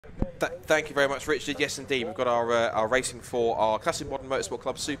Thank you very much, Richard. Yes, indeed. We've got our racing for our Classic Modern Motorsport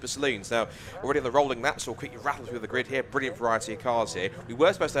Club Super Saloons. Now, already on the rolling map, so we'll quickly rattle through the grid here. Brilliant variety of cars here. We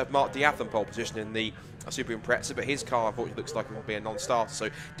were supposed to have Mark Diath on pole position in the Super Impreza, but his car, unfortunately, looks like it will be a non-starter. So,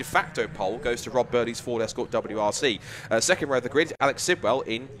 de facto pole goes to Rob Birley's Ford Escort WRC. Second row of the grid, Alex Sidwell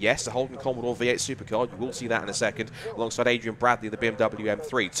in, yes, the Holden Commodore V8 Supercar. You will see that in a second, alongside Adrian Bradley in the BMW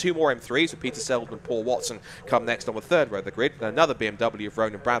M3. Two more M3s with Peter Selden and Paul Watson come next on the third row of the grid. And another BMW of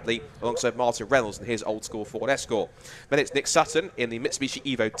Ronan Bradley, alongside Martin Reynolds in his old-school Ford Escort. Then it's Nick Sutton in the Mitsubishi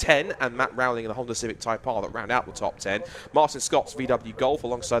Evo 10 and Matt Rowling in the Honda Civic Type R that round out the top 10. Martin Scott's VW Golf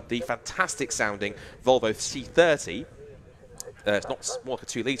alongside the fantastic-sounding Volvo C30. It's not more like a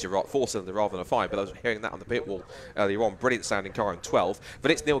 2-litre 4-cylinder rather than a 5, but I was hearing that on the pit wall earlier on. Brilliant sounding car in 12.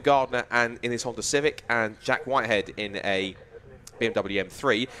 But it's Neil Gardner and in his Honda Civic and Jack Whitehead in a BMW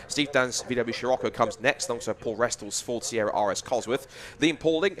M3. Steve Dan's VW Scirocco comes next, alongside Paul Restal's Ford Sierra RS Cosworth. Liam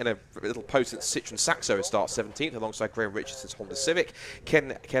Paulding in a little potent Citroen Saxo starts 17th, alongside Graham Richardson's Honda Civic.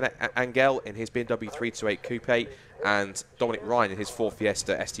 Ken Angell in his BMW 328 Coupe, and Dominic Ryan in his Ford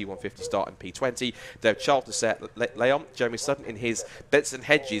Fiesta ST150 start in P20. Dave Charles Leon, Jeremy Sutton in his Benson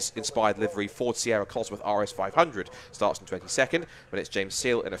Hedges inspired livery Ford Sierra Cosworth RS500 starts in 22nd. But it's James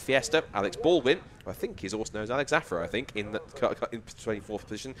Seal in a Fiesta. Alex Baldwin, I think he's also known as Alex Afro, I think, in 24th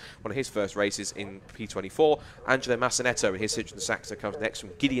position, one of his first races in P24. Angelo Massinetto in his Citroen Saxo comes next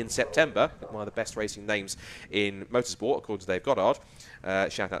from Gideon September, one of the best racing names in motorsport, according to Dave Goddard.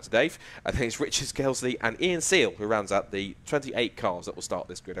 Shout out to Dave. And then it's Richard Skelsley and Ian Seal who rounds out the 28 cars that will start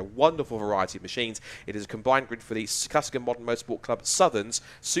this grid. A wonderful variety of machines. It is a combined grid for the Classic Modern Motorsport Club Southern's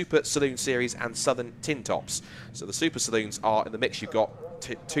Super Saloon Series and Southern TinTops. So the Super Saloons are in the mix. You've got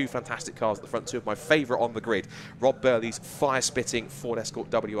two fantastic cars at the front, two of my favourite on the grid. Rob Birley's fire-spitting Ford Escort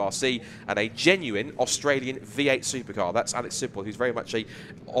WRC and a genuine Australian V8 supercar. That's Alex Sidwell, who's very much a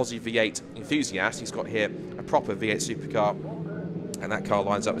Aussie V8 enthusiast. He's got here a proper V8 supercar, and that car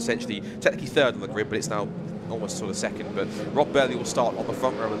lines up essentially, technically third on the grid, but it's now almost sort of second. But Rob Birley will start on the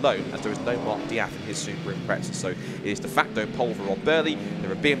front row alone, as there is no Mark Diath in his Super Impreza. So it is de facto pole for Rob Birley. There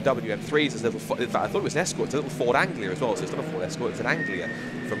are BMW M3s. There's a little, in fact, I thought it was an Escort. It's a little Ford Anglia as well. So it's not a Ford Escort, it's an Anglia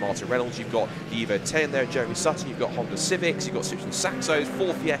from Martin Reynolds. You've got the Evo 10 there, Jeremy Sutton. You've got Honda Civics. You've got Citroen Saxos,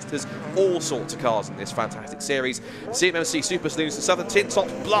 Ford Fiestas, all sorts of cars in this fantastic series. CMMC Super Saloons and Southern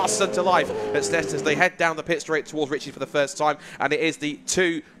TinTops blast into life at Snetterton as they head down the pit straight towards Richie for the first time. And it is the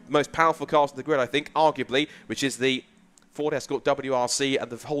two most powerful cars on the grid, I think, arguably, which is the Ford Escort WRC and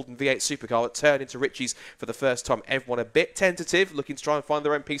the Holden V8 supercar that turn into Richie's for the first time. Everyone a bit tentative, looking to try and find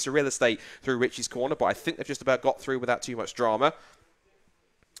their own piece of real estate through Richie's corner, but I think they've just about got through without too much drama.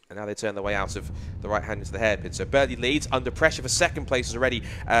 And now they turn their way out of the right hand into the hairpin. So Birley leads, under pressure for second place is already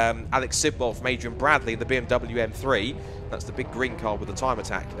Alex Sidwell from Adrian Bradley in the BMW M3. That's the big green car with the time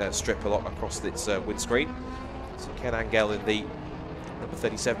attack strip across its windscreen. So Ken Angell in the number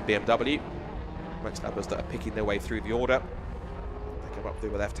 37 BMW. Amongst others that are picking their way through the order. They come up through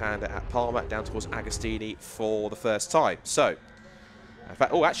the left-hander at Palmer, down towards Agostini for the first time. So, in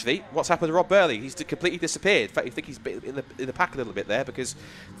fact, oh, actually, what's happened to Rob Birley? He's completely disappeared. In fact, you think he's in the pack a little bit there, because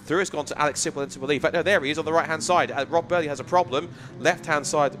through has gone to Alex Sidwell into relief. In fact, no, there he is on the right-hand side. Rob Birley has a problem. Left-hand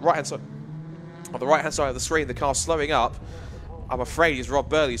side, right-hand side. On the right-hand side of the screen, the car's slowing up. I'm afraid is Rob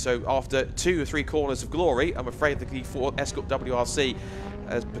Birley. So after 2 or 3 corners of glory, I'm afraid the Ford Escort WRC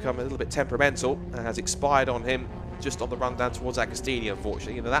has become a little bit temperamental and has expired on him just on the run down towards Agostini,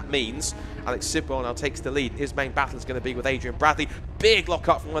 unfortunately. And that means Alex Sidwell now takes the lead. His main battle is going to be with Adrian Bradley. Big lock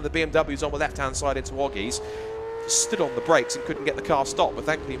up from one of the BMWs on the left-hand side into Oggies. Stood on the brakes and couldn't get the car stopped, but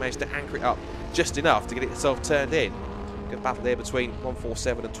thankfully he managed to anchor it up just enough to get itself turned in. Good battle there between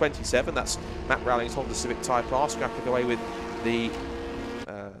 147 and 27. That's Matt Rowling's Honda Civic Type R scrapping away with the...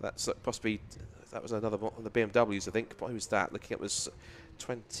 that's possibly... That was another one of the BMWs, I think. Who was that? Looking at was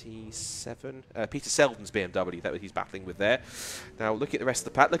 27. Peter Selden's BMW that he's battling with there. Now, look at the rest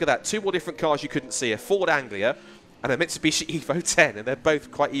of the pack. Look at that. 2 more different cars you couldn't see. A Ford Anglia and a Mitsubishi Evo 10. And they're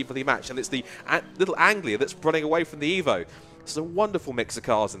both quite evenly matched. And it's the little Anglia that's running away from the Evo. It's a wonderful mix of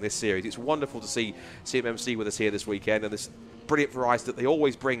cars in this series. It's wonderful to see CMMC with us here this weekend. And this brilliant variety that they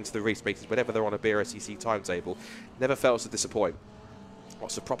always bring to the race meetings whenever they're on a BRSEC timetable. Never fails to disappoint.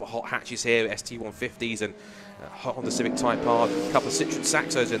 Lots of proper hot hatches here, ST150s and Honda Civic Type R, a couple of Citroen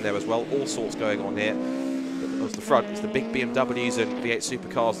Saxos in there as well, all sorts going on here. But as the front, it's the big BMWs and V8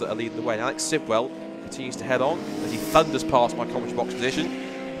 supercars that are leading the way. And Alex Sidwell continues to head on as he thunders past my commentary box position.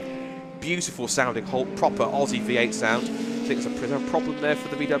 Beautiful sounding, whole proper Aussie V8 sound. I think there's a problem there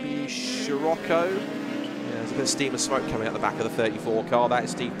for the VW Scirocco. Yeah, there's a bit of steam and smoke coming out the back of the 34 car. That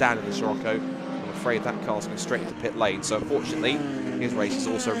is Steve Dan in the Scirocco. I'm afraid that car's going straight into pit lane. So unfortunately, his race is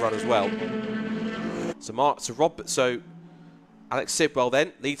also run as well. So Alex Sidwell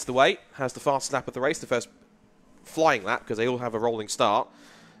then leads the way, has the fastest lap of the race, the first flying lap, because they all have a rolling start.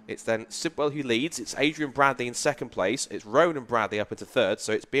 It's then Sidwell who leads. It's Adrian Bradley in second place. It's Ronan Bradley up into third.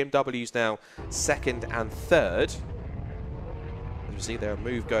 So it's BMWs now second and third. As you see, there's a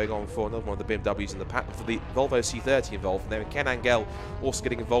move going on for another one of the BMWs in the pack, for the Volvo C30 involved. And then Ken Angell also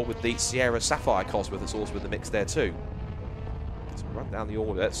getting involved with the Sierra Sapphire Cosworth that's also in the mix there too. So run down the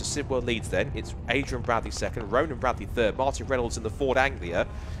order. So Sidwell leads then. It's Adrian Bradley second, Ronan Bradley third, Martin Reynolds in the Ford Anglia.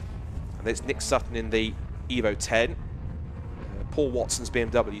 And it's Nick Sutton in the Evo 10. Paul Watson's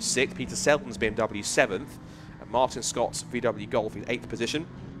BMW 6th, Peter Selden's BMW 7th, and Martin Scott's VW Golf in 8th position.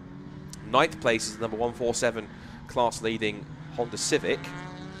 9th place is the number 147 class leading Honda Civic.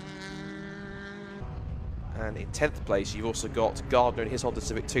 And in 10th place you've also got Gardner in his Honda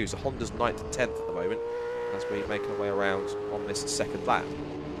Civic 2, so Honda's 9th and 10th at the moment as we make our way around on this second lap.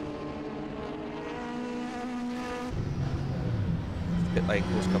 Pit lane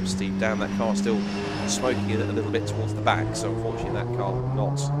course comes steep down. That car still smoking a little bit towards the back, so unfortunately that car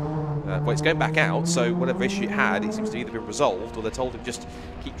not. Well, it's going back out, so whatever issue it had, it seems to either been resolved, or they told him just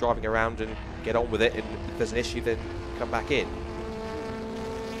keep driving around and get on with it, and if there's an issue then come back in.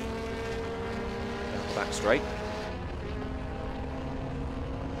 Down the back straight.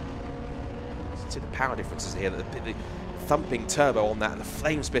 See the power differences here, the thumping turbo on that and the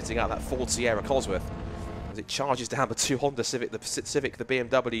flame spitting out that Ford Sierra Cosworth as it charges down the two Honda Civic, the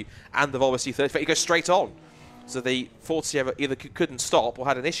BMW and the Volvo C30. It goes straight on. So the Ford Sierra either couldn't stop or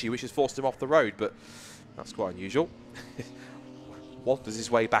had an issue which has forced him off the road, but that's quite unusual. Wanders his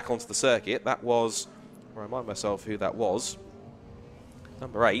way back onto the circuit. That was, I'll remind myself who that was.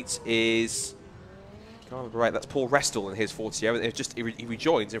 Number 8 is, can't remember right, that's Paul Restle in his Ford Sierra. He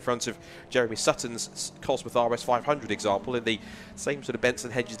rejoins in front of Jeremy Sutton's Cosworth RS500 example in the same sort of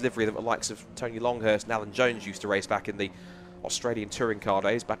Benson Hedges livery that the likes of Tony Longhurst and Alan Jones used to race back in the Australian touring car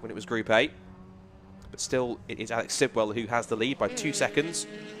days, back when it was Group A. But still, it is Alex Sidwell who has the lead by 2 seconds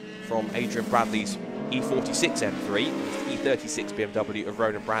from Adrian Bradley's E46 M3, the E36 BMW of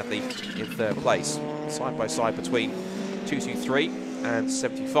Ronan Bradley in third place. Side by side between 223 and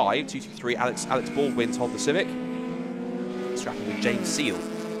 75. 223 Alex Baldwin's Honda Civic. Strapping with James Seal,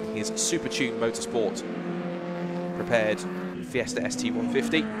 his Super Tune Motorsport prepared Fiesta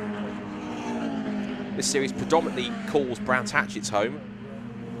ST150. This series predominantly calls Brands Hatch its home.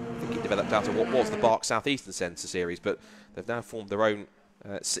 I think it developed out of what was the Bark South Eastern Centre series, but they've now formed their own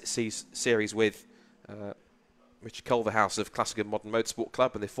series with Richard Culverhouse of Classic and Modern Motorsport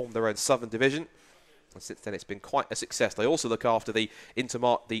Club, and they formed their own Southern division. And since then, it's been quite a success. They also look after the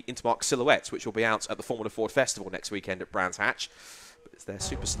Intermarque Silhouettes, which will be out at the Formula Ford Festival next weekend at Brands Hatch. But it's their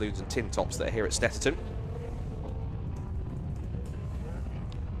Super Saloons and TinTops that are here at Snetterton.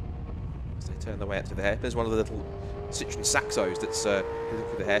 As they turn their way out to the hairpin, there's one of the little Citroen Saxos that's through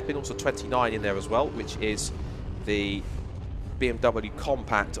the hairpin. Also 29 in there as well, which is the BMW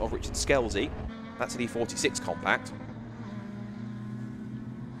Compact of Richard Skelsey. That's an E46 Compact.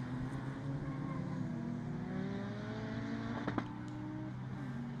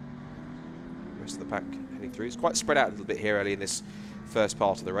 Rest of the pack heading through. It's quite spread out a little bit here early in this first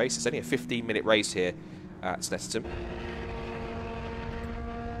part of the race. It's only a 15-minute race here at Snetterton.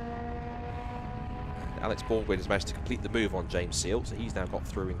 Alex Baldwin has managed to complete the move on James Seal, so he's now got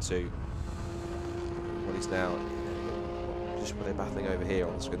through into what is now just where they're battling over here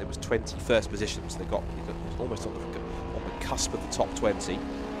on the screen. It was 21st position, so he got almost on the cusp of the top 20.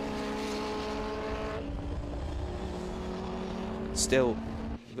 Still,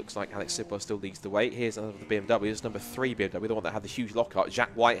 it looks like Alex Sidwell still leads the way. Here's another of the BMWs, number 3 BMW, the one that had the huge lockout, Jack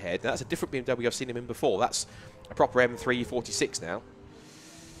Whitehead. Now, that's a different BMW I've seen him in before. That's a proper M3 46 now.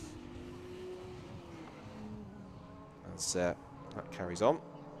 That carries on.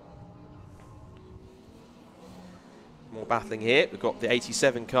 More battling here. We've got the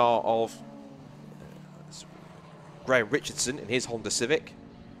 87 car of Graham Richardson in his Honda Civic.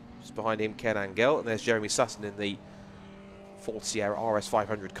 Just behind him, Ken Angell, and there's Jeremy Sutton in the Ford Sierra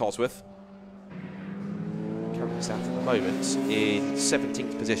RS500 Cosworth. Carrying this out at the moment in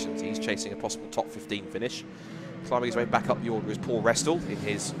 17th position. So he's chasing a possible top 15 finish. Climbing his way back up the order is Paul Restle in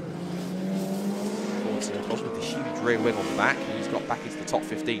his with the huge rear wing on the back. He's got back into the top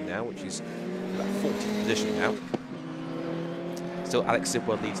 15 now, which is about 14th position now. Still, Alex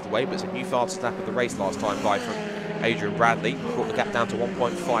Sidwell leads the way, but it's a new fastest lap of the race last time by from Adrian Bradley. Brought the gap down to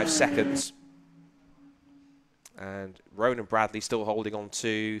 1.5 seconds. And Ronan Bradley still holding on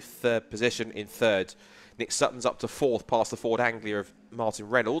to third position in third. Nick Sutton's up to fourth past the Ford Anglia of Martin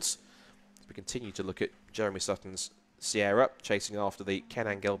Reynolds. As we continue to look at Jeremy Sutton's Sierra, chasing after the Ken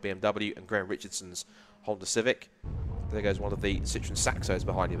Angell BMW and Graham Richardson's Honda Civic. There goes one of the Citroen Saxos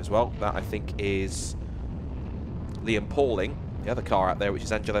behind him as well. That, I think, is Liam Pauling, the other car out there, which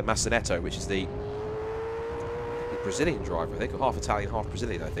is Angelo Massinetto, which is the Brazilian driver, I think, or half Italian, half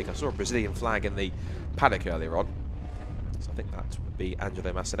Brazilian, I think. I saw a Brazilian flag in the paddock earlier on. So I think that would be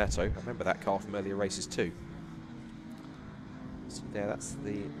Angelo Massinetto. I remember that car from earlier races too. So there, that's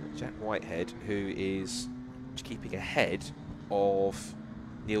the Jack Whitehead, who is keeping ahead of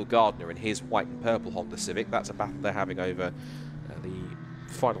Neil Gardner in his white and purple Honda Civic. That's a battle they're having over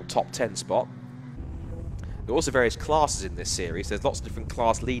the final top 10 spot. There are also various classes in this series. There's lots of different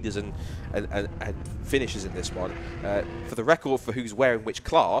class leaders and finishers in this one. For the record for who's wearing which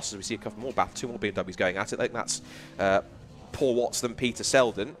class, as we see a couple more battles, 2 more BMWs going at it. I think that's Paul Watson, Peter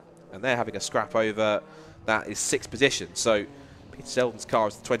Selden, and they're having a scrap over that is 6th position. So Peter Selden's car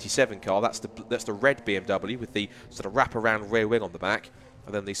is the 27 car. That's the red BMW with the sort of wrap-around rear wing on the back.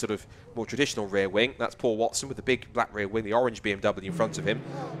 And then the sort of more traditional rear wing, that's Paul Watson with the big black rear wing, the orange BMW in front of him.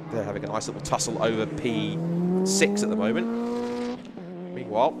 They're having a nice little tussle over P6 at the moment.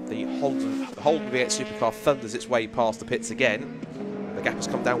 Meanwhile, the Holden V8 Supercar thunders its way past the pits again. The gap has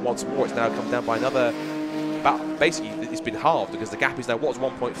come down once more. It's now come down by another, basically it's been halved because the gap is now, what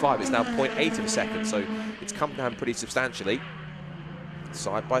was 1.5, it's now 0.8 of a second. So it's come down pretty substantially.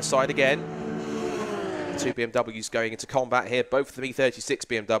 Side by side again. 2 BMWs going into combat here, both of them E36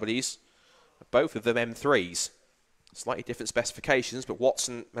 BMWs, both of them M3s. Slightly different specifications, but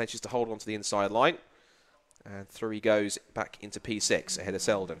Watson manages to hold on to the inside line. And through he goes back into P6 ahead of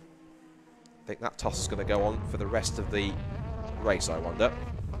Selden. I think that toss is going to go on for the rest of the race, I wonder.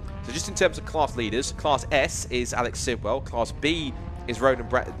 So just in terms of class leaders, Class S is Alex Sidwell, Class B is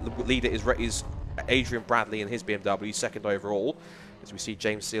leader is Adrian Bradley and his BMW, 2nd overall. As we see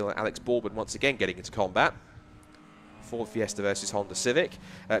James Seal and Alex Baldwin once again getting into combat. Ford Fiesta versus Honda Civic.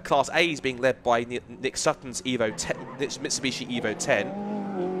 Class A is being led by Nick Sutton's Mitsubishi Evo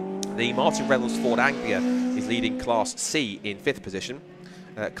 10. The Martin Reynolds Ford Anglia is leading Class C in 5th position.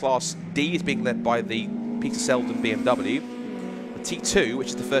 Class D is being led by the Peter Selden BMW. The T2, which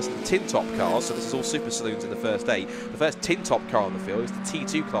is the first of the TinTop cars, so this is all Super Saloons in the first day. The first TinTop car on the field is the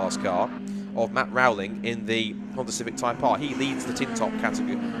T2 class car of Matt Rowling in the Honda Civic Type R. He leads the TinTop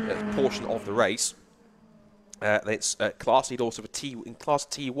category portion of the race. It's class lead also in Class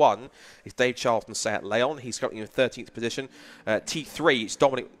T1 is Dave Charlton Seat Leon. He's currently in 13th position. T3 is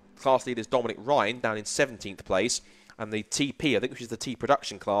class leader is Dominic Ryan down in 17th place. And the TP, I think, which is the T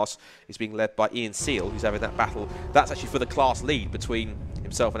production class, is being led by Ian Seal, who's having that battle. That's actually for the class lead between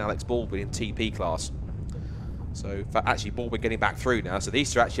himself and Alex Baldwin in TP class. So actually Baldwin getting back through now. So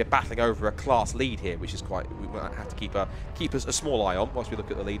these two actually are battling over a class lead here, which is quite, we might have to keep a small eye on whilst we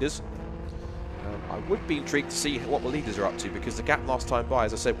look at the leaders. I would be intrigued to see what the leaders are up to, because the gap last time by,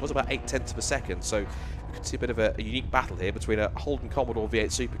 as I said, was about 0.8 of a second. So we could see a bit of a unique battle here between a Holden Commodore V8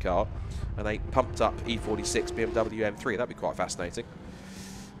 supercar and a pumped up E46 BMW M3. That'd be quite fascinating.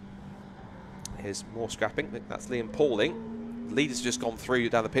 Here's more scrapping. I think that's Liam Pauling. The leaders have just gone through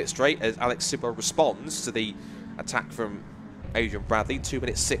down the pit straight as Alex Sidwell responds to the attack from Adrian Bradley. 2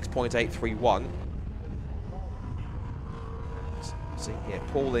 minutes 6.831. See here,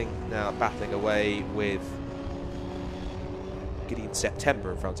 Pauling now battling away with Gideon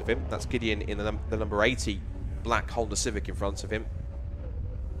September in front of him. That's Gideon in the number 80 black Honda Civic in front of him.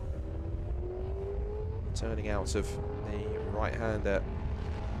 Turning out of the right-hander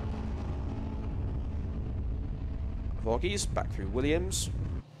Voggies, back through Williams.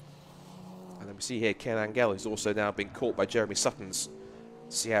 And then we see here Ken Angell, who's also now been caught by Jeremy Sutton's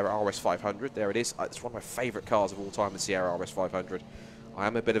Sierra RS 500. There it is. It's one of my favourite cars of all time, the Sierra RS 500. I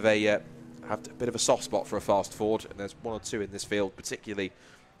am a bit of a have a bit of a soft spot for a fast Ford, and there's one or two in this field, particularly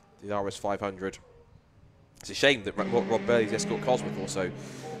the RS 500. It's a shame that Rob Birley's Escort Cosworth also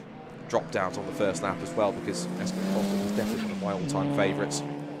dropped out on the first lap as well, because Escort Cosworth is definitely one of my all-time favourites.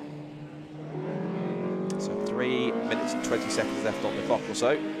 So 3 minutes and 20 seconds left on the clock or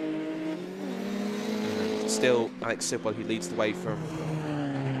so. And still Alex Sidwell, who leads the way from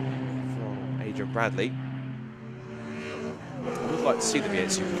Adrian Bradley. I would like to see the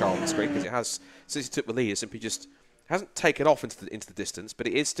V8 supercar on the screen, because it has, since he took the lead, it simply just hasn't taken off into the distance, but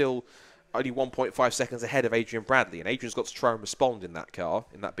it is still only 1.5 seconds ahead of Adrian Bradley, and Adrian's got to try and respond in that car,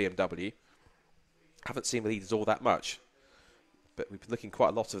 in that BMW. Haven't seen the leaders all that much, but we've been looking quite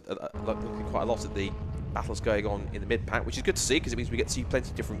a lot at the battles going on in the mid-pack, which is good to see, because it means we get to see plenty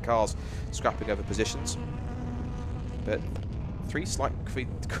of different cars scrapping over positions. But three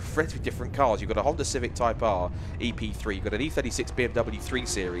relatively different cars. You've got a Honda Civic Type R EP3, you've got an E36 BMW 3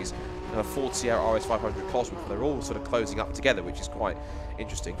 Series, and a Ford Sierra RS500 Cosworth. They're all sort of closing up together, which is quite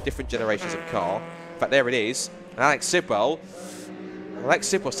interesting. Different generations of car. In fact, there it is. And Alex Sidwell's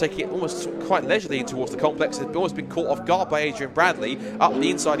taking it almost quite leisurely in towards the complex. He's almost been caught off guard by Adrian Bradley. Up the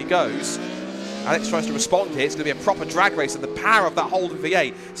inside he goes. Alex tries to respond here. It's going to be a proper drag race, and the power of that Holden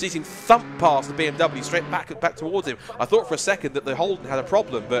V8 sees him thump past the BMW straight back towards him. I thought for a second that the Holden had a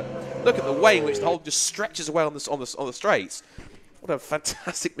problem, but look at the way in which the Holden just stretches away on the straights. What a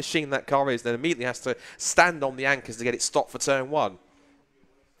fantastic machine that car is. Then immediately has to stand on the anchors to get it stopped for turn 1.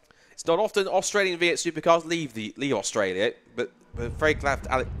 It's not often Australian V8 supercars leave Australia, but we're very glad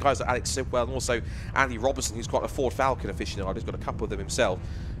guys like Alex Sidwell and also Andy Robertson, who's quite a Ford Falcon aficionado. He's got a couple of them himself.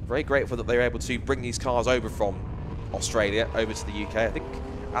 Very grateful that they were able to bring these cars over from Australia over to the UK. I think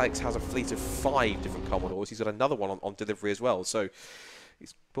Alex has a fleet of 5 different Commodores. He's got another one on delivery as well, so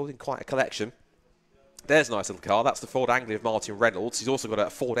he's building quite a collection. There's a nice little car. That's the Ford Anglia of Martin Reynolds. He's also got a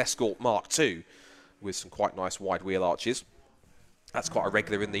Ford Escort Mark II with some quite nice wide wheel arches. That's quite a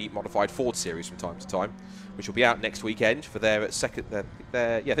regular in the modified Ford series from time to time, which will be out next weekend for their I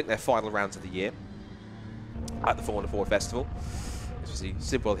think their final rounds of the year at the Formula Ford Festival. As you see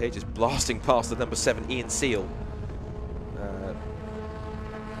Sidwell here just blasting past the number 7 Ian Seal.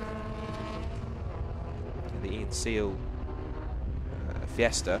 The Ian Seal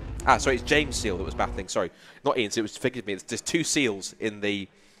Fiesta. Sorry, it's James Seal that was battling. Sorry, not Ian Seal. Forgive me. There's 2 Seals in the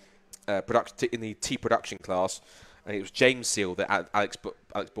T production class. And it was James Seal that Alex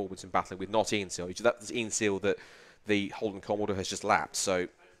Baldwin's been battling with, not Ian Seal. That's Ian Seal that the Holden Commodore has just lapped. So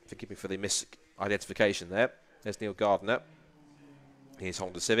forgive me for the misidentification there. There's Neil Gardner. Here's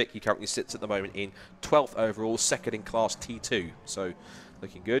Honda Civic. He currently sits at the moment in 12th overall, 2nd in class T2. So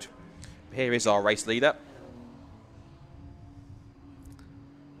looking good. Here is our race leader.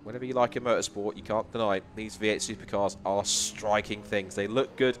 Whenever you like in motorsport, you can't deny these V8 supercars are striking things. They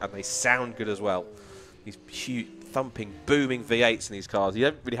look good and they sound good as well. These huge, thumping, booming V8s in these cars. You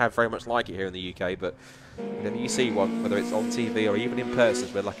don't really have very much like it here in the UK, but whenever you see one, whether it's on TV or even in person,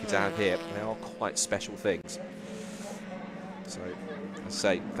 as we're lucky to have here, they are quite special things. So, as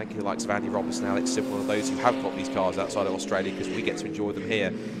I say, thank you to the likes of Andy Robertson, Alex Sidwell, and those who have got these cars outside of Australia, because we get to enjoy them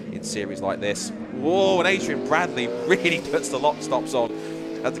here in series like this. Whoa, and Adrian Bradley really puts the lock stops on.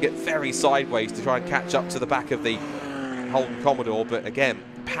 Had to get very sideways to try and catch up to the back of the Holden Commodore, but again,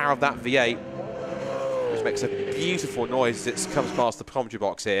 the power of that V8, which makes a beautiful noise as it comes past the commentary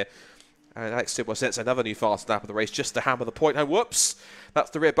box here. And Alex Sidwell sets another new fast lap of the race just to hammer the point home. Whoops! That's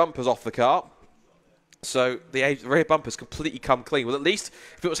the rear bumpers off the car. So the rear bumpers completely come clean. Well, at least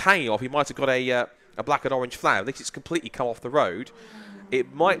if it was hanging off, he might have got a black and orange flag. At least it's completely come off the road.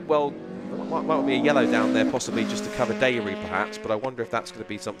 It might well be a yellow down there, possibly just to cover Dairy perhaps, but I wonder if that's going to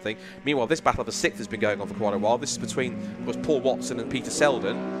be something. Meanwhile, this battle of the 6th has been going on for quite a while. This is between, of course, Paul Watson and Peter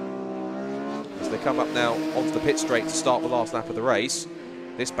Selden. As they come up now onto the pit straight to start the last lap of the race.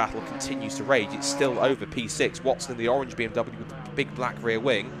 This battle continues to rage. It's still over P6. Watson in the orange BMW with the big black rear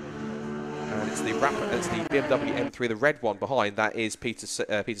wing. And it's the BMW M3, the red one behind. That is Peter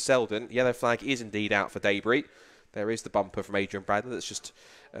Selden. Yellow flag is indeed out for Dairy. There is the bumper from Adrian Bradley that's just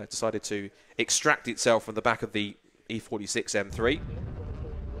decided to extract itself from the back of the E46 M3.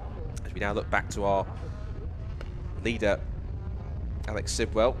 As we now look back to our leader, Alex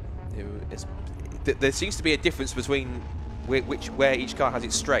Sidwell, who is... There seems to be a difference between where each car has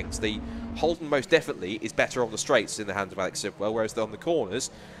its strengths. The Holden most definitely is better on the straights in the hands of Alex Sidwell, whereas on the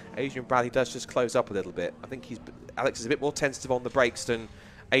corners, Adrian Bradley does just close up a little bit. I think Alex is a bit more tentative on the brakes than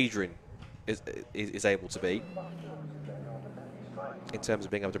Adrian is able to be in terms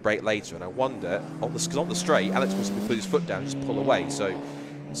of being able to brake later. And I wonder, because on the straight, Alex wants to put his foot down and just pull away. So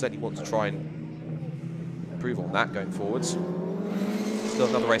I certainly want to try and improve on that going forwards. Still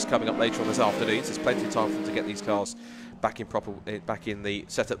another race coming up later on this afternoon, so there's plenty of time for them to get these cars back in the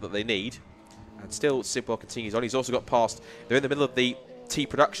setup that they need. And still, Sidwell continues on. He's also got past. They're in the middle of the T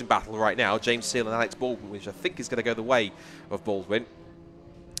production battle right now. James Seal and Alex Baldwin, which I think is going to go the way of Baldwin.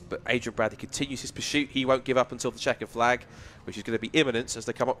 But Adrian Bradley continues his pursuit. He won't give up until the checkered flag, which is going to be imminent as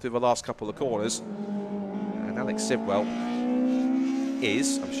they come up through the last couple of corners. And Alex Sidwell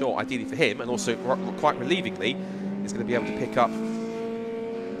is, I'm sure, ideally for him, and also quite relievingly, is going to be able to pick up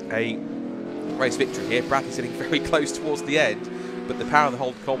a race victory here. Bradley's getting very close towards the end, but the power of the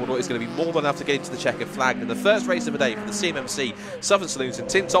Holden Commodore is going to be more than enough to get into the checkered flag. In the first race of the day for the CMMC Southern Saloons and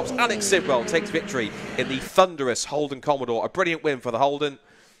TinTops, Alex Sidwell takes victory in the thunderous Holden Commodore. A brilliant win for the Holden.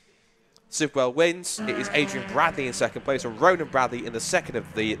 Sidwell wins. It is Adrian Bradley in second place, and Ronan Bradley in the second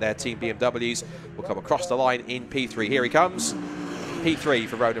of their team BMWs will come across the line in P3. Here he comes. P3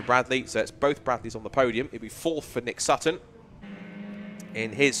 for Ronan Bradley, so it's both Bradleys on the podium. It'll be 4th for Nick Sutton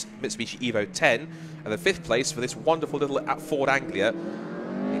in his Mitsubishi Evo 10, and the 5th place for this wonderful little Ford Anglia.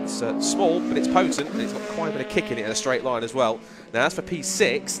 It's small, but it's potent, and it's got quite a bit of kick in it in a straight line as well. Now, as for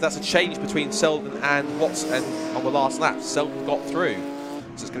P6, that's a change between Selden and Watson on the last lap. Selden got through.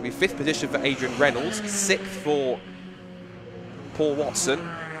 So it's going to be 5th position for Adrian Reynolds, 6th for Paul Watson,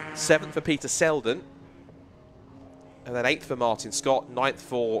 7th for Peter Selden, and then 8th for Martin Scott, 9th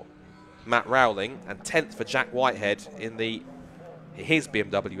for Matt Rowling, and 10th for Jack Whitehead in his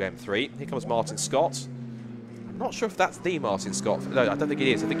BMW M3. Here comes Martin Scott. I'm not sure if that's the Martin Scott. No, I don't think it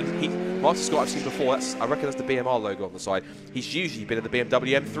is. I think Martin Scott I've seen before. I reckon that's the BMR logo on the side. He's usually been in the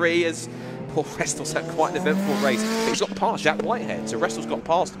BMW M3 as Paul Restall's had quite an eventful race. But he's got past Jack Whitehead. So Restall's got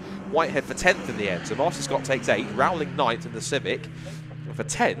past Whitehead for 10th in the end. So Martin Scott takes 8th, Rowling 9th in the Civic. And for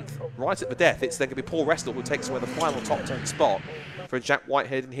 10th, right at the death, it's then going to be Paul Restall who takes away the final top 10 spot for Jack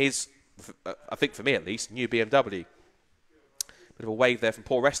Whitehead in his, I think for me at least, new BMW. Bit of a wave there from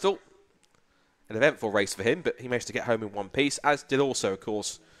Paul Restall. An eventful race for him, but he managed to get home in one piece, as did also, of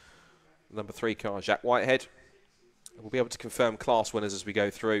course, number 3 car, Jack Whitehead. We'll be able to confirm class winners as we go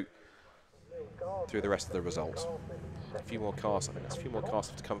through the rest of the results. A few more cars, I think there's a few more cars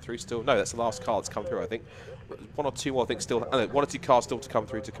have to come through still. No, that's the last car that's come through, I think. One or two, I think, still, one or two cars still to come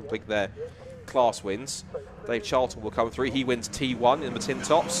through to complete their class wins. Dave Charlton will come through. He wins T1 in the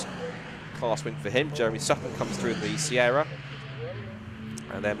TinTops. Class win for him. Jeremy Sutton comes through in the Sierra.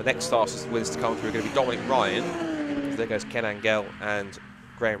 And then the next fastest wins to come through are going to be Dominic Ryan. There goes Ken Angell and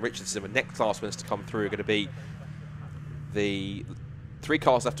Graham Richardson. The next class wins to come through are going to be the 3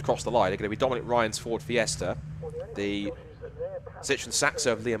 cars left across the line. They're going to be Dominic Ryan's Ford Fiesta, the Citroen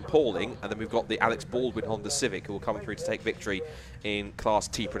Saxo of Liam Pauling, and then we've got the Alex Baldwin Honda Civic who will come through to take victory in Class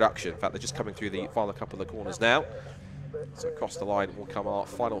T production. In fact, they're just coming through the final couple of corners now. So across the line will come our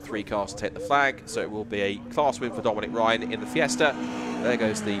final 3 cars to take the flag. So it will be a class win for Dominic Ryan in the Fiesta. There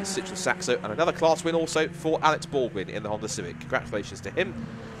goes the Citroen Saxo, and another class win also for Alex Baldwin in the Honda Civic. Congratulations to him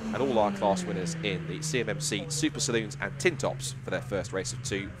and all our class winners in the CMMC Super Saloons and TinTops for their first race of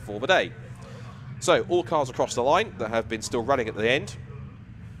 2 for the day. So all cars across the line that have been still running at the end.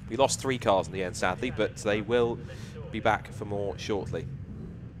 We lost 3 cars in the end, sadly, but they will be back for more shortly,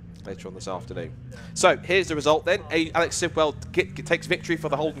 later on this afternoon. So here's the result then. Alex Sidwell takes victory for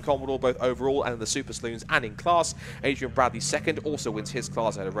the Holden Commodore both overall and in the Super Saloons and in class. Adrian Bradley 2nd, also wins his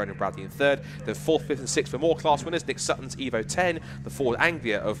class ahead of Ronan Bradley in 3rd. Then 4th, 5th and 6th for more class winners. Nick Sutton's Evo 10, the Ford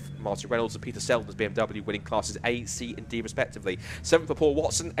Anglia of Martin Reynolds and Peter Selden's BMW winning classes A, C and D respectively. 7th for Paul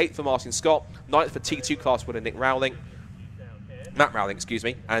Watson, 8th for Martin Scott, 9th for T2 class winner Nick Rowling. Matt Rowling, excuse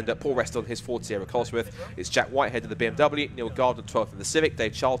me, and Paul Restall on his Ford Sierra Cosworth. It's Jack Whitehead in the BMW, Neil Gardner 12th in the Civic,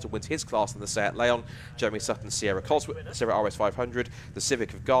 Dave Charlton wins his class in the Seat Leon, Jeremy Sutton Sierra Cosworth, Sierra RS 500, the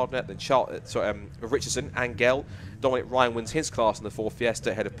Civic of Gardner, then Richardson, Angell, Dominic Ryan wins his class in the Ford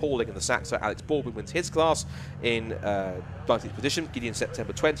Fiesta ahead of Pauling in the Saxo, Alex Baldwin wins his class in 19th position, Gideon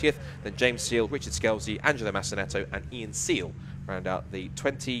September 20th, then James Seal, Richard Skelsey, Angelo Massinetto and Ian Seal round out the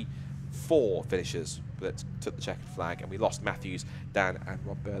 24 finishers that took the checkered flag, and we lost Matthews, Dan and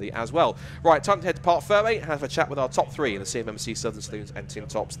Rob Birley as well. Right, time to head to Park Fairway and have a chat with our top 3 in the CMMC Southern Saloons and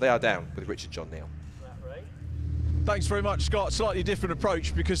TinTops. They are down with Richard John Neal. Thanks very much, Scott. Slightly different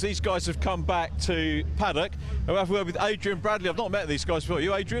approach because these guys have come back to paddock. We'll have a word with Adrian Bradley. I've not met these guys before. Are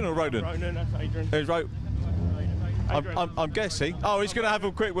you Adrian or Ronan? Ronan, that's Adrian. I'm guessing. Oh, he's going to have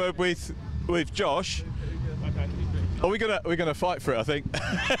a quick word with Josh. Okay. Oh, we're gonna fight for it, I think.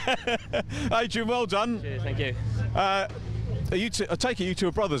 Adrian, well done. Cheers, thank you. I take it you two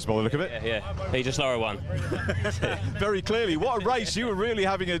are brothers by the look of it. Yeah. He just lower one. Very clearly. What a race. You were really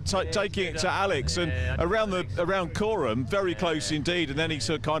having taking it to Alex and around Coram, very close indeed, and then he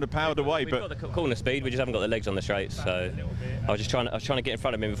sort of kind of powered away. We've got the corner speed, we just haven't got the legs on the straights, so I was trying to get in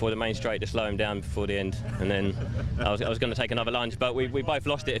front of him before the main straight to slow him down before the end, and then I was going to take another lunge, but we both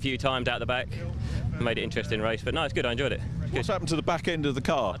lost it a few times out the back. Made it an interesting race, but no, it's good, I enjoyed it. What's happened to the back end of the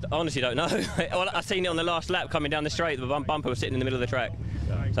car? I honestly don't know. Well, I seen it on the last lap coming down the straight, the bumper was sitting in the middle of the track.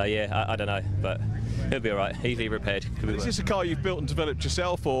 So yeah, I don't know, but he'll be all right, easily repaired. Is this a car you've built and developed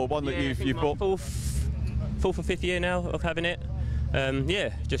yourself, or one that you've bought? Fourth or fifth year now of having it.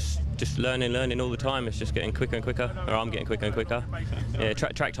 Yeah, just learning all the time. It's just getting quicker and quicker, or I'm getting quicker and quicker. Yeah,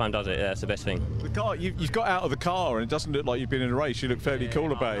 track time does it. Yeah, that's the best thing. The car, you've got out of the car, and it doesn't look like you've been in a race. You look fairly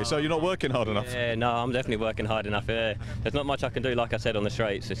cool about it. So you're not working hard enough. Yeah, no, I'm definitely working hard enough. Yeah, there's not much I can do, like I said, on the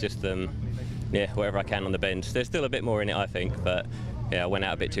straights. It's just yeah, whatever I can on the bends. There's still a bit more in it, I think, but yeah, I went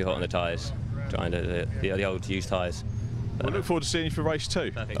out a bit too hot on the tyres, trying to the old used tyres. We'll look forward to seeing you for race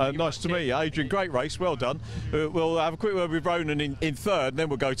 2. Nice to meet you, Adrian. Great race, well done. We'll have a quick word with Ronan in third, and then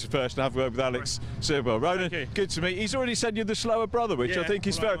we'll go to first and have a word with Alex Sidwell. Ronan, good to meet you. He's already said you're the slower brother, which I think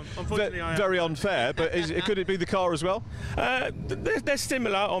is very unfair, but could it be the car as well? They're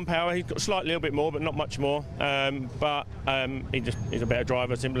similar on power. He's got slightly a little bit more, but not much more. He's a better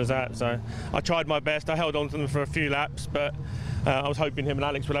driver, simple as that. So I tried my best. I held on to them for a few laps, but I was hoping him and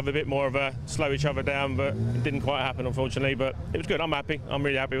Alex would have a bit more of a slow each other down, but it didn't quite happen, unfortunately. But it was good. I'm happy. I'm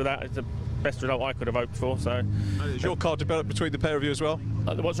really happy with that. It's the best result I could have hoped for. So, was your car developed between the pair of you as well?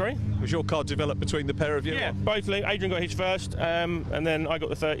 What, sorry? Was your car developed between the pair of you? Yeah, both. Adrian got his first, and then I got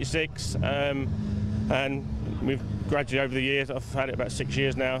the 36. And we've gradually over the years, I've had it about 6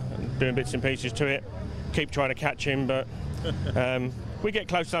 years now, doing bits and pieces to it. Keep trying to catch him, but we get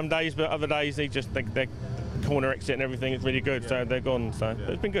close some days, but other days they corner exit and everything is really good, so they're gone. So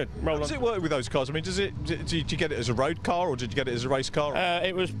it's been good. How does it work with those cars? I mean, did you get it as a road car or did you get it as a race car?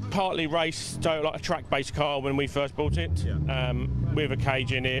 It was partly race, so like a track-based car when we first bought it, with a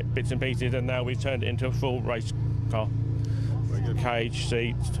cage in it, bits and pieces, and now we've turned it into a full race car. Cage,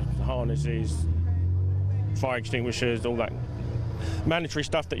 seats, harnesses, fire extinguishers, all that mandatory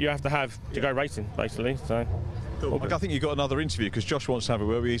stuff that you have to go racing, basically. So. Cool. I think you've got another interview because Josh wants to have a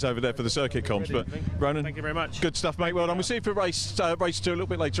word. He's over there for the circuit comms. But Ronan, thank you very much. Good stuff, mate. Well done. We'll see you for race 2 a little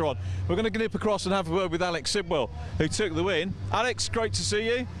bit later on. We're going to nip across and have a word with Alex Sidwell, who took the win. Alex, great to see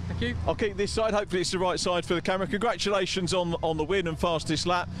you. Thank you. I'll keep this side. Hopefully it's the right side for the camera. Congratulations on the win and fastest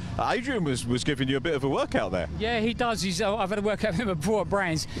lap. Adrian was giving you a bit of a workout there. Yeah, he does. I've had a workout with him before at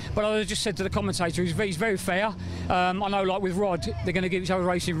Brands, but I just said to the commentator, he's very fair. I know, like with Rod, they're going to give each other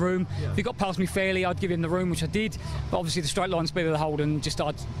racing room. If he got past me fairly, I'd give him the room, which I did. But obviously the straight line speed of the Holden,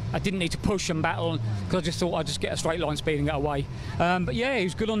 I didn't need to push and battle because I just thought I'd just get a straight line speed and get away. But yeah, he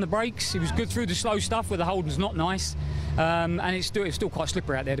was good on the brakes. He was good through the slow stuff where the Holden's not nice. And it's still quite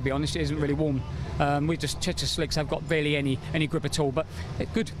slippery out there, to be honest. It isn't really warm. We just Chester slicks have got barely any grip at all, but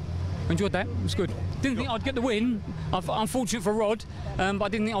good. Enjoyed that. It was good. Didn't think I'd get the win. Unfortunate for Rod, but I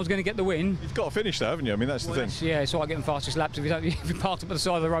didn't think I was going to get the win. You've got to finish that, haven't you? I mean, that's the thing. Yeah, so I get them fastest laps. If you park up at the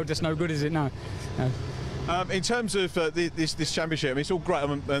side of the road, that's no good, is it? No. In terms of this championship, I mean, it's all great,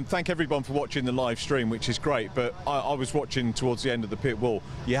 and thank everyone for watching the live stream, which is great, but I was watching towards the end of the pit wall.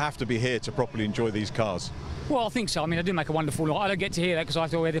 You have to be here to properly enjoy these cars. Well, I think so. I mean, I do make a wonderful lot. I don't get to hear that because I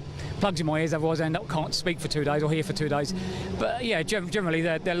have to wear the plugs in my ears, otherwise I can't speak for 2 days or hear for 2 days. But yeah, generally,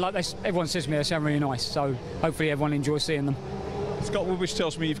 they're like, everyone says to me they sound really nice, so hopefully everyone enjoys seeing them. Scott Woolwich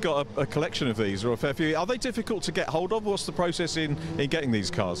tells me you've got a collection of these, or a fair few. Are they difficult to get hold of? What's the process in getting these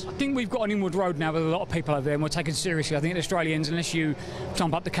cars? I think we've got an inward road now with a lot of people over there, and we're taken seriously. I think the Australians, unless you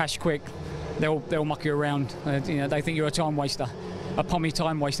jump up the cash quick, they'll muck you around. They think you're a time waster, a pommy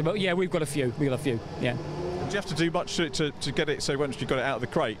time waster. But yeah, we've got a few. Yeah. Do you have to do much to get it, so once you've got it out of the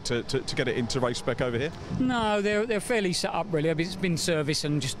crate, to get it into race spec over here? No, they're fairly set up, really. I mean, it's been service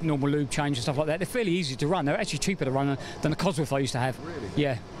and just normal lube change and stuff like that. They're fairly easy to run. They're actually cheaper to run than the Cosworth I used to have. Really?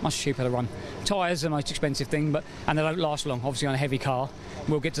 Yeah, much cheaper to run. Tyres are the most expensive thing, and they don't last long, obviously, on a heavy car.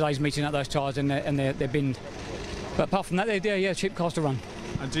 We'll get today's meeting at those tyres and they're binned. But apart from that, they're cheap cars to run.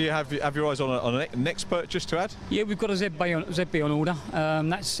 And do you have your eyes on a next purchase to add? Yeah, we've got a ZB on order.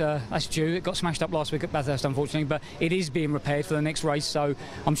 That's due. It got smashed up last week at Bathurst, unfortunately, but it is being repaired for the next race, so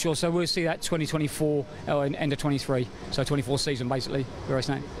I'm sure. So we'll see that 2024 end of 23, so 24 season basically. The race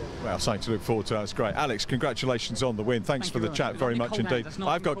now. Well, something to look forward to. That's great. Alex, congratulations on the win. Thanks for the chat very much indeed.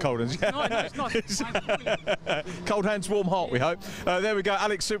 I've got cold hands. Cold hands, warm heart, we hope. There we go.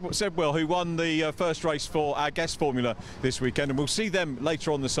 Alex Sidwell, who won the first race for our guest formula this weekend, and we'll see them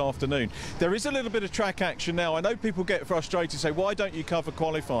later on this afternoon. There is a little bit of track action now. I know people get frustrated, say, why don't you cover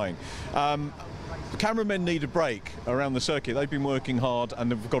qualifying? The cameramen need a break around the circuit. They've been working hard,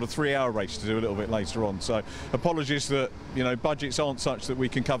 and they've got a 3-hour race to do a little bit later on. So apologies that budgets aren't such that we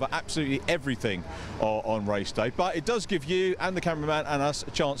can cover absolutely everything on race day. But it does give you and the cameraman and us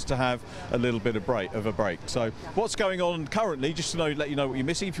a chance to have a little bit of a break. So what's going on currently? Just to let you know what you're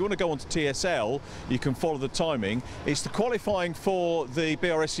missing. If you want to go onto TSL, you can follow the timing. It's the qualifying for the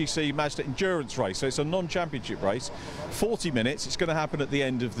BRSCC Mazda Endurance race. So it's a non-championship race. 40 minutes. It's going to happen at the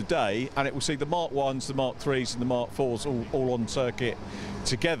end of the day, and it will see the Mark 1s, the Mark 3s and the Mark 4s all on circuit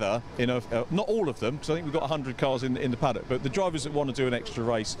together in not all of them, because I think we've got 100 cars in the paddock, but the drivers that want to do an extra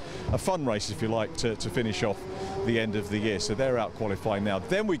race, a fun race if you like, to finish off the end of the year. So they're out qualifying now.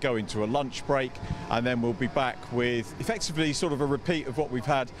 Then we go into a lunch break, and then we'll be back with effectively sort of a repeat of what we've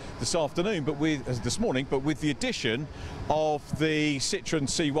had this afternoon, but this morning, but with the addition of the Citroen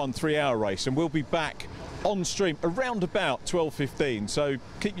C1 3-hour race, and we'll be back on stream around about 12:15. So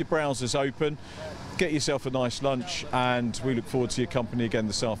keep your browsers open. get yourself a nice lunch, and we look forward to your company again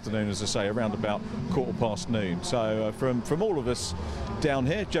this afternoon, as I say, around about noon. So from all of us down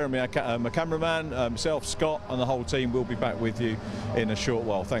here, Jeremy, my cameraman, myself, Scott, and the whole team will be back with you in a short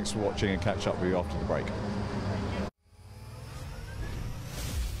while. Thanks for watching, and catch up with you after the break.